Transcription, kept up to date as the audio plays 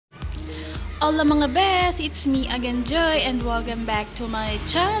Hola mga best! It's me again, Joy, and welcome back to my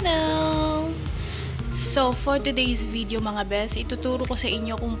channel! So, for today's video mga best, ituturo ko sa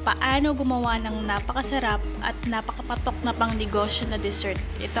inyo kung paano gumawa ng napakasarap at napakapatok na pang negosyo na dessert.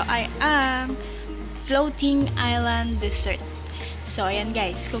 Ito ay ang floating island dessert. So, ayan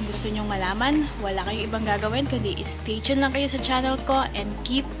guys, kung gusto nyong malaman, wala kayong ibang gagawin kundi stay tuned lang kayo sa channel ko and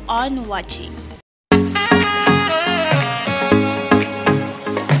keep on watching.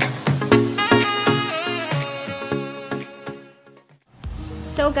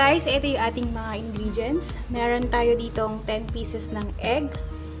 So guys, ito yung ating mga ingredients. Meron tayo ditong 10 pieces ng egg.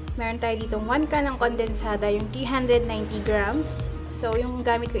 Meron tayo ditong 1 can ng kondensada, yung 390 grams. So yung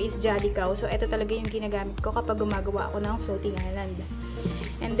gamit ko is Jolly Cow. So ito talaga yung ginagamit ko kapag gumagawa ako ng floating island.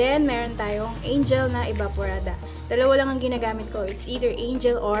 And then meron tayong angel na evaporada. Dalawa lang ang ginagamit ko. It's either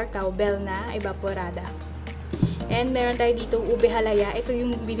angel or cowbell na evaporada. And meron tayo ditong ube halaya. Ito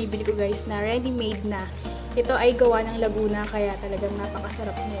yung binibili ko guys na ready-made na. Ito ay gawa ng Laguna, kaya talagang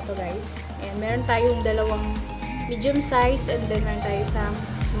napakasarap nito guys. And meron tayong dalawang medium size and then meron tayo isang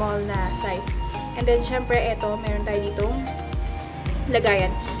small na size. And then syempre ito, meron tayo ditong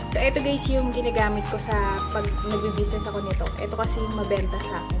lagayan. So ito guys yung ginagamit ko sa pag nagbi-business ako nito. Ito kasi yung mabenta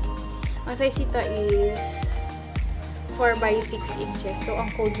sa akin. Ang size ito is 4 by 6 inches. So ang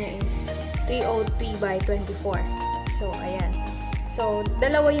code niya is 303 by 24. So ayan. So,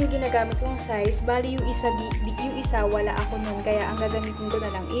 dalawa yung ginagamit kong size. Bali, yung isa wala ako nun. Kaya, ang gagamitin ko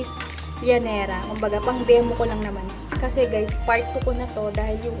na lang is llanera. Kumbaga, pang demo ko lang naman. Kasi guys, part 2 ko na to.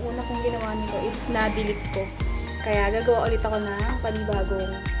 Dahil yung una kong ginawa nito is na-delete ko. Kaya, gagawa ulit ako ng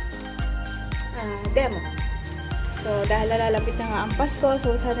panibagong demo. So, dahil lalapit na nga ang Pasko.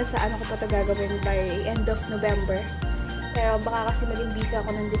 So, sana sa ano ko pa ito gagawin by end of November. Pero, baka kasi maging busy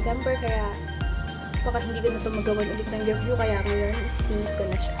ako ng December. Kaya, baka hindi ko na ito magawan ulit ng review, kaya ngayon isisingit ko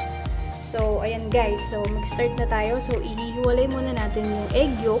na siya. So, ayan guys. So, mag-start na tayo. So, ihiwalay muna natin yung egg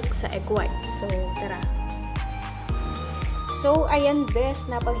yolk sa egg white. So, tara. So, ayan best.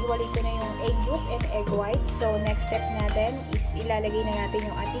 Napaghiwalay ko na yung egg yolk and egg white. So, next step natin is ilalagay na natin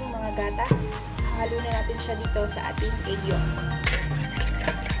yung ating mga gatas. Halo na natin siya dito sa ating egg yolk.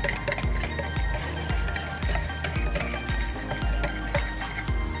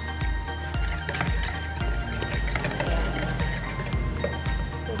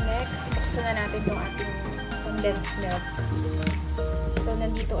 Buksan na natin itong ating condensed milk. So,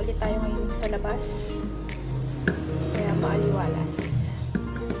 nandito ulit tayo ngayon sa labas. Kaya maaliwalas.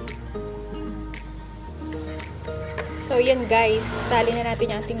 So, yan guys. Sali na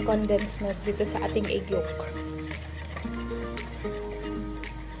natin yung ating condensed milk dito sa ating egg yolk.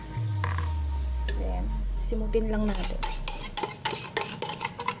 Ayan. Simutin lang natin.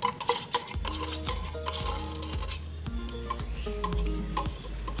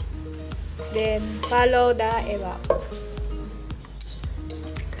 Then, follow the EVAP.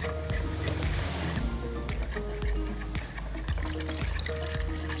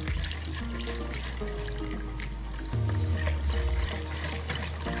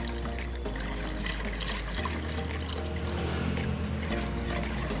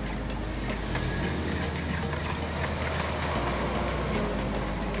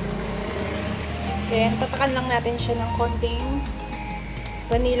 Then, tatakan lang natin siya ng konting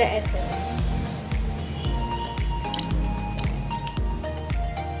vanilla essence.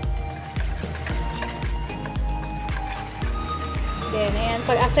 Then, ayan.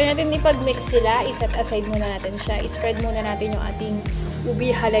 Pag after natin ipag-mix sila, iset aside muna natin siya. I-spread muna natin yung ating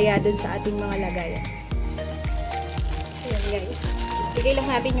ube halaya dun sa ating mga lagayan. So, ayan guys. Bigay lang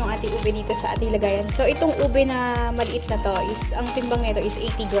natin yung ating ube dito sa ating lagayan. So, itong ube na maliit na to, is, ang timbang nito is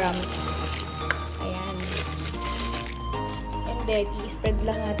 80 grams. Ayan. And then, i-spread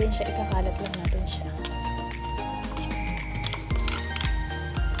lang natin siya. Ikakalat lang natin siya.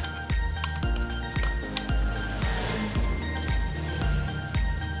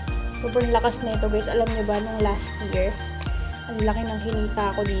 Sobrang lakas na ito guys. Alam nyo ba, nung last year, ang laki ng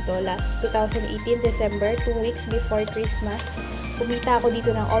hinita ako dito. Last 2018 December, 2 weeks before Christmas, kumita ako dito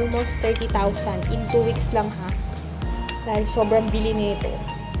ng almost 30,000 in 2 weeks lang ha. Dahil sobrang bili nito.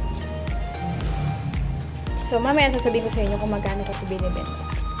 So, mamaya sasabihin ko sa inyo kung magkano ko ito binibenta.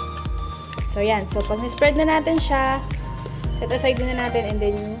 So, yan. So, pag na-spread na natin siya, set aside na natin and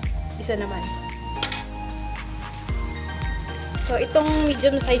then yung isa naman. So, itong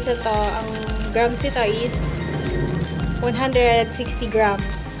medium size na to, ang grams nito is 160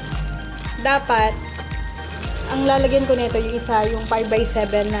 grams. Dapat, ang lalagyan ko nito, yung isa, yung 5 by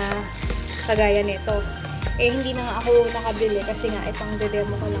 7 na kagaya nito. Eh, hindi na nga ako nakabili kasi nga, itong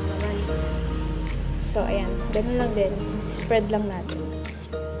demo ko lang naman. So, ayan. Ganun lang din. Spread lang natin.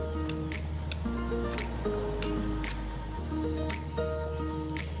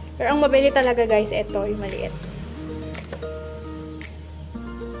 Pero ang mabili talaga guys, ito yung maliit.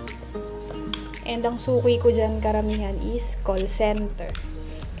 And ang suki ko dyan karamihan is call center.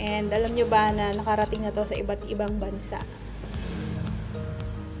 And alam nyo ba na nakarating na to sa iba't ibang bansa?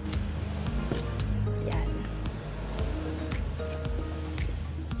 Yan.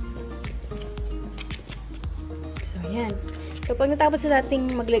 So yan. So pag natapos na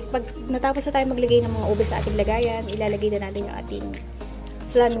tayo maglagay ng mga ube sa ating lagayan, ilalagay na natin yung ating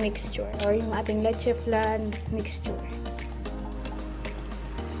flan mixture or yung ating leche flan mixture.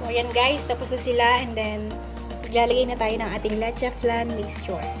 So ayan guys, tapos na sila, and then ilalagay na tayo ng ating leche flan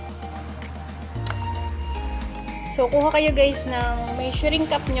mixture. So kuha kayo guys ng measuring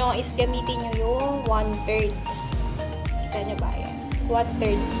cup nyo, is gamitin nyo yung 1/3. Kita nyo ba yan?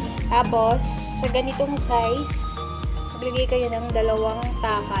 1/3. Tapos sa ganitong size, maglagay kayo ng 2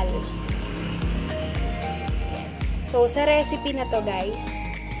 takal. So, sa recipe na to guys,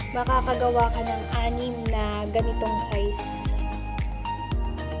 makakagawa ka ng 6 na ganitong size.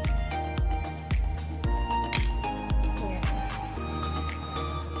 Ayan.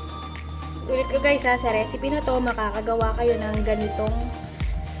 Ulit ko guys ha, sa recipe na to, makakagawa kayo ng ganitong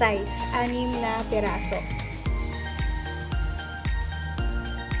size, 6 na piraso.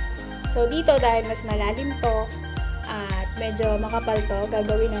 So, dito dahil mas malalim to, at medyo makapal to,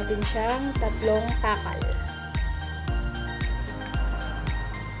 gagawin natin siyang 3 takal.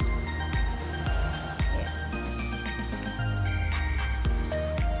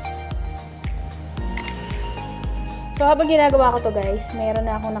 So, habang ginagawa ko to guys, mayroon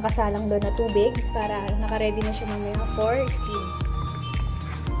na akong nakasalang doon na tubig para naka-ready na siya mamaya for steam.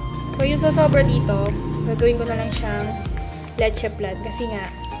 So, yung sosobra dito, gagawin ko na lang siyang leche flan kasi nga,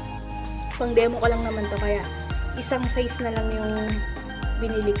 pang demo ko lang naman to, kaya isang size na lang yung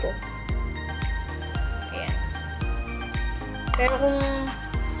binili ko. Ayan. Pero kung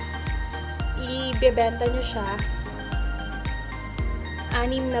ibebenta nyo siya,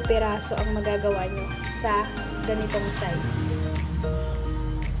 6 na piraso ang magagawa nyo sa ganitong size.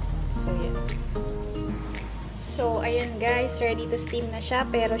 So, yan. So, ayan guys, ready to steam na siya.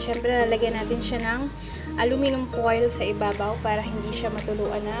 Pero, syempre, lalagyan natin siya ng aluminum foil sa ibabaw para hindi siya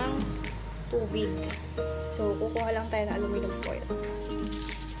matuluan ng tubig. So, kukuha lang tayo ng aluminum foil.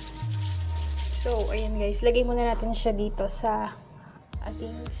 So, ayan guys, lagay muna natin siya dito sa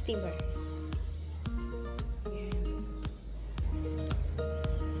ating steamer.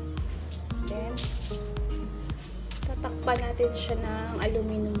 Tatakpan natin siya ng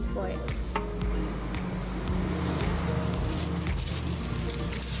aluminum foil.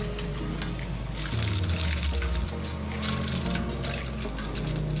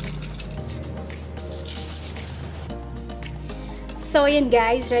 So, ayan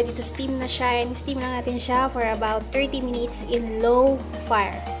guys, ready to steam na siya. And steam lang natin siya for about 30 minutes in low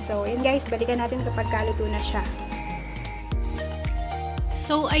fire. So, ayan guys, balikan natin kapag kaluto na siya.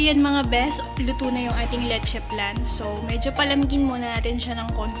 So, ayan mga best, luto na yung ating leche flan. So, medyo palamigin muna natin siya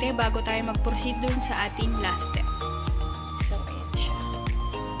ng konti bago tayo mag-proceed dun sa ating last step. So, ayan siya.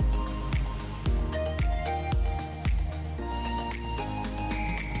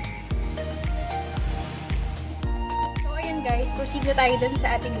 So, ayan guys, proceed na tayo dun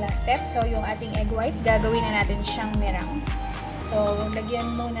sa ating last step. So, yung ating egg white, gagawin na natin siyang meringue. So, lagyan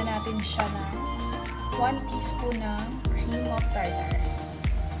muna natin siya ng 1 teaspoon ng cream of tartar.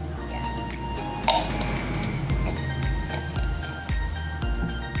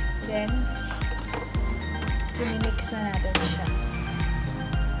 Then, i-mix na natin siya.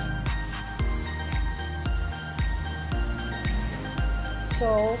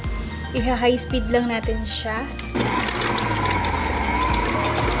 So, i-high speed lang natin siya.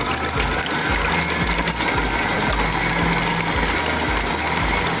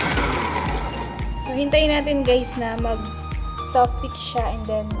 So, hintayin natin guys na mag-soft peak siya and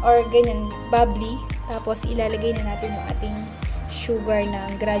then, or ganyan, bubbly. Tapos, ilalagay na natin yung ating sugar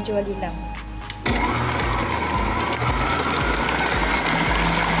na gradually lang.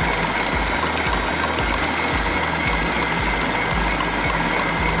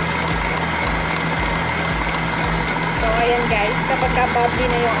 So, ayan guys, kapag ka-bubbly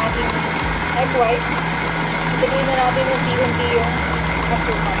na yung ating egg white, ilagay na natin unti-unti yung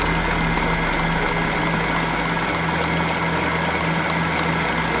asukal.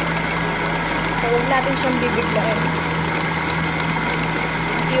 So, huwag natin siyang bibiglaan.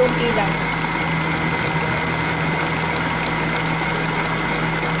 Unti-unti lang.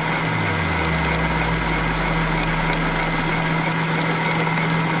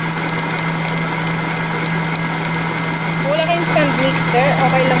 Wala kayong stand mixer,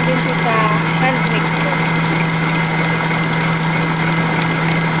 okay lang din siya sa hand mixer.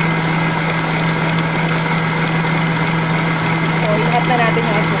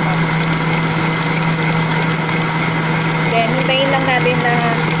 natin na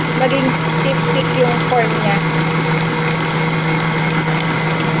maging stiff thick yung form niya.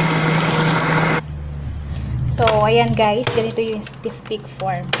 So, ayan guys, ganito yung stiff thick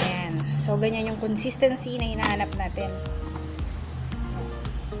form. Ayan. So, ganyan yung consistency na hinahanap natin.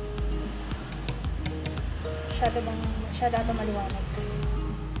 Masyado ito maliwanag.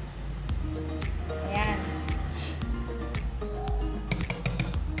 Ayan.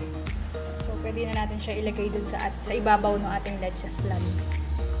 So, pwede na natin siya ilagay dun sa ibabaw ng ating leche flan.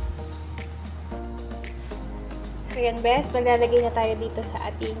 So, yan best. Maglalagay na tayo dito sa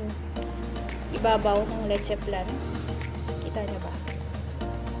ating ibabaw ng leche flan. Kita nyo ba?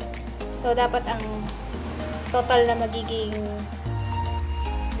 So, dapat ang total na magiging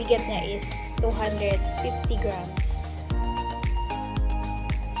bigat niya is 250 grams.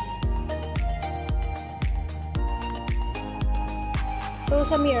 So,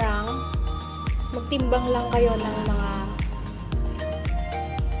 sa mirang, magtimbang lang kayo ng mga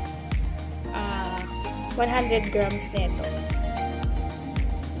 100 grams nito.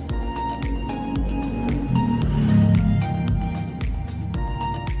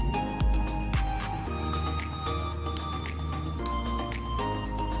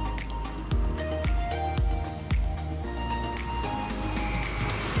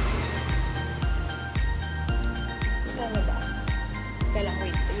 Lang,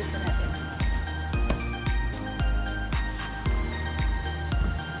 wait, ayusin natin.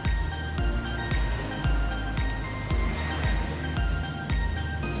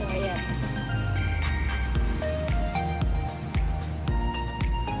 So, ayan.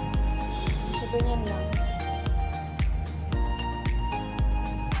 So, ganyan lang.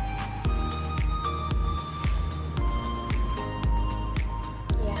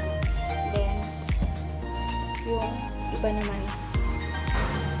 Ayan. Then, yung iba naman.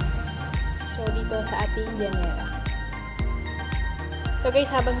 So, dito sa ating joynerit. So, guys,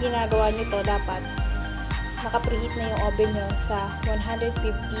 habang ginagawa nyo to, dapat naka-preheat na yung oven nyo sa 150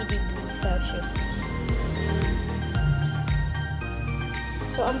 degrees Celsius.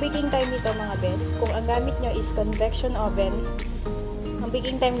 So, ang baking time nito, mga best, kung ang gamit nyo is convection oven, ang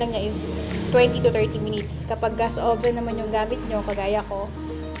baking time lang niya is 20 to 30 minutes. Kapag gas oven naman yung gamit nyo, kagaya ko,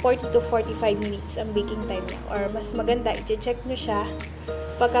 40 to 45 minutes ang baking time niya. Or mas maganda, i-check nyo siya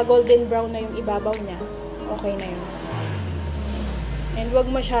pagka golden brown na yung ibabaw niya, okay na yun. And wag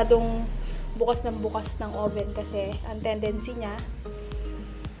masyadong bukas ng oven kasi ang tendency niya,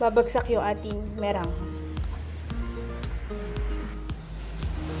 babagsak yung ating merang.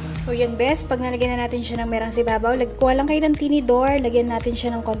 So yan best, pag nalagyan na natin siya ng merang sa ibabaw, kuha lang kayo ng tinidor, lagyan natin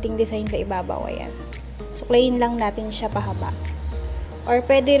siya ng konting design sa ibabaw, ayan. Suklayin lang natin siya pahaba. Or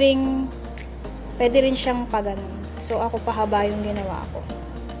pwede rin siyang paganon. So ako pahaba yung ginawa ko.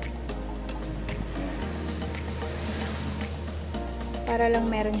 Para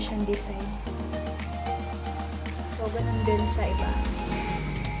lang meron siyang design. So, ganun din sa iba.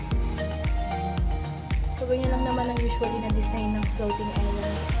 So, ganyan lang naman ang usually na design ng floating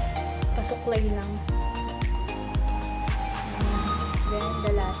island. Pasuklay lang. Then,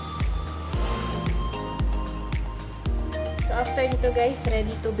 the last. So, after nito guys,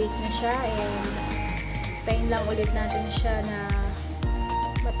 ready to bake na siya. And, tayin lang ulit natin siya na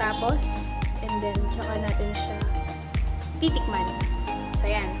matapos. And then, tsaka natin siya titikman. So,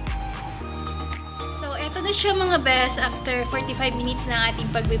 yan. So, eto na siya mga best. After 45 minutes ng ating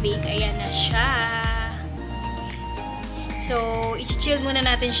pagbe-bake, ayan na siya. So, i-chill muna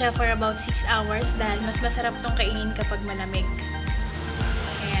natin siya for about 6 hours dahil mas masarap tong kainin kapag malamig.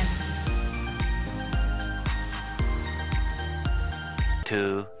 Ayan.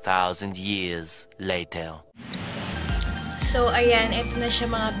 2,000 years later. So, ayan. Eto na siya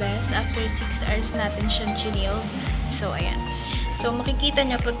mga best. After 6 hours natin siyang chinilled. So, ayan. So, makikita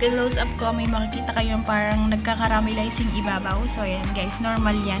nyo, pag close up ko, may makikita kayong parang nagka-caramelize yung ibabaw. So, ayan guys,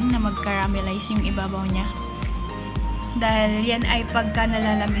 normal yan na mag-caramelize yung ibabaw niya. Dahil yan ay pagka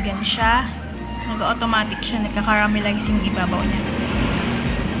nalalamigan siya, nag-automatic siya, nagka-caramelize yung ibabaw niya.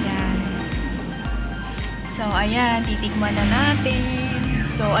 Ayan. So, ayan, titikman na natin.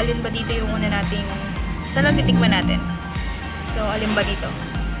 So, alin ba dito yung una nating, isa lang titikman natin. So, alin ba dito?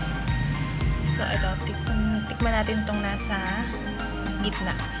 So, ito, tikman natin itong nasa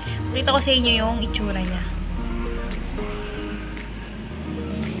gitna. Pakita ko sa inyo yung itsura niya.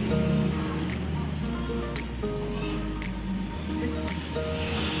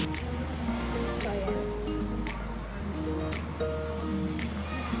 So, ayan.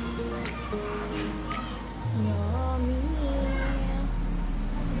 Yummy!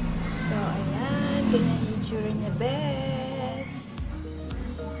 So, ayan. Ganyan yung itsura niya, best.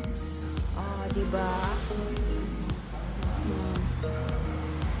 Oh, diba?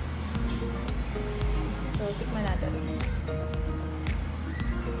 tikman natin.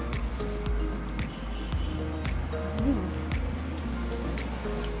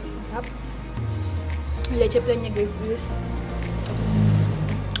 Sarap. Leche plan niya guys.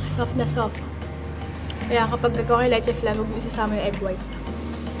 Soft na soft. Kaya kapag gagawin yung leche flan, huwag mo isasama yung egg white.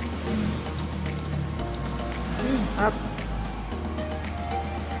 Sarap.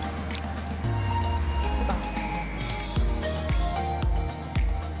 Diba?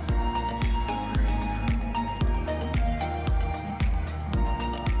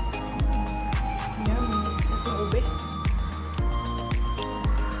 Yummy. Ito yung ube.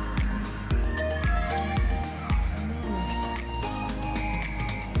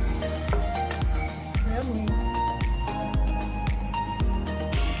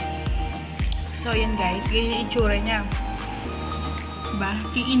 So, yan guys. Ganyan yung itsura niya. Diba?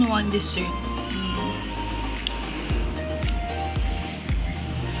 3-in-1 dessert.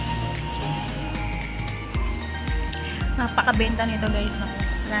 Napakabenta nito guys.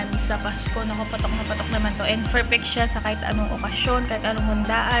 Marami sa Pasko. Naku, patok na patok naman to. And perfect siya sa kahit anong okasyon, kahit anong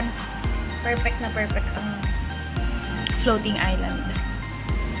handaan. Perfect na perfect ang floating island.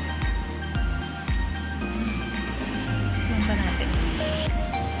 Tignan pa natin.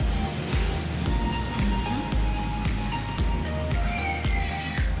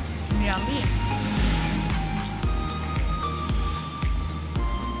 Yummy.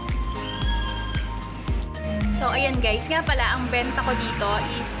 So, ayan guys. Nga pala, ang benta ko dito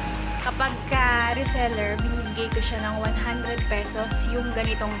is kapag ka-reseller, binibigay ko siya ng 100 pesos yung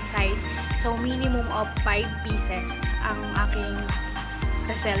ganitong size. So, minimum of 5 pieces ang aking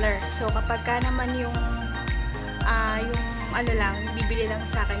reseller. So, kapag ka naman yung ano lang, bibili lang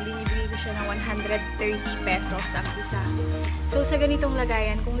sa akin, binibili ko siya ng 130 pesos ang isa. So, sa ganitong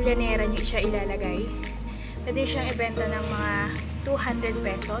lagayan, kung llanera nyo siya ilalagay, pwede siyang ibenta ng mga 200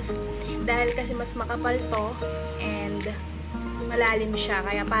 pesos. Dahil kasi mas makapal to and malalim siya,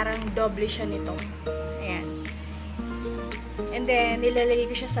 kaya parang doble siya nito. Ayan. And then,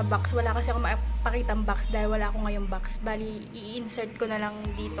 nilalagay ko siya sa box. Wala kasi akong mapakitang box dahil wala akong ngayong box. Bali, i-insert ko na lang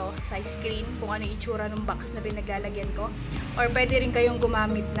dito sa screen kung ano yung itsura ng box na pinaglalagyan ko. Or pwede rin kayong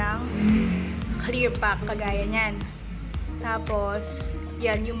gumamit ng clear pack, kagaya niyan. Tapos,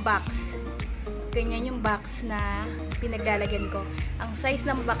 yan yung box. Ganyan yung box na pinaglalagyan ko. Ang size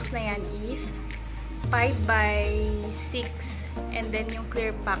ng box na yan is 5x6. And then yung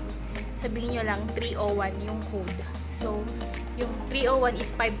clear pack, sabihin nyo lang 301 yung code. So, yung 301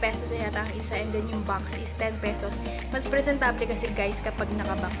 is 5 pesos na yata ang isa, and then yung box is 10 pesos. Mas presentable kasi guys kapag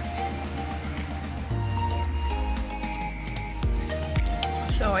naka-box.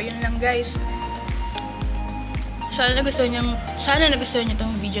 So, ayun lang guys. Sana nagustuhan nyo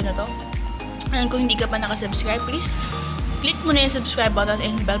itong video na to. And kung hindi ka pa nakasubscribe, please click mo na yung subscribe button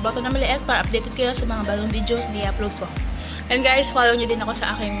and bell button na maliit para updated kayo sa mga bagong videos na i-upload ko. And guys, follow nyo din ako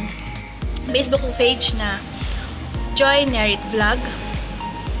sa aking Facebook page na joynerit vlog.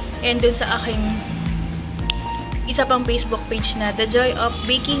 And dun sa aking isa pang Facebook page na The Joy of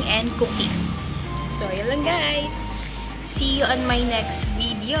Baking and Cooking. So, yun lang guys. See you on my next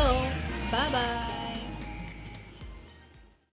video. Bye-bye!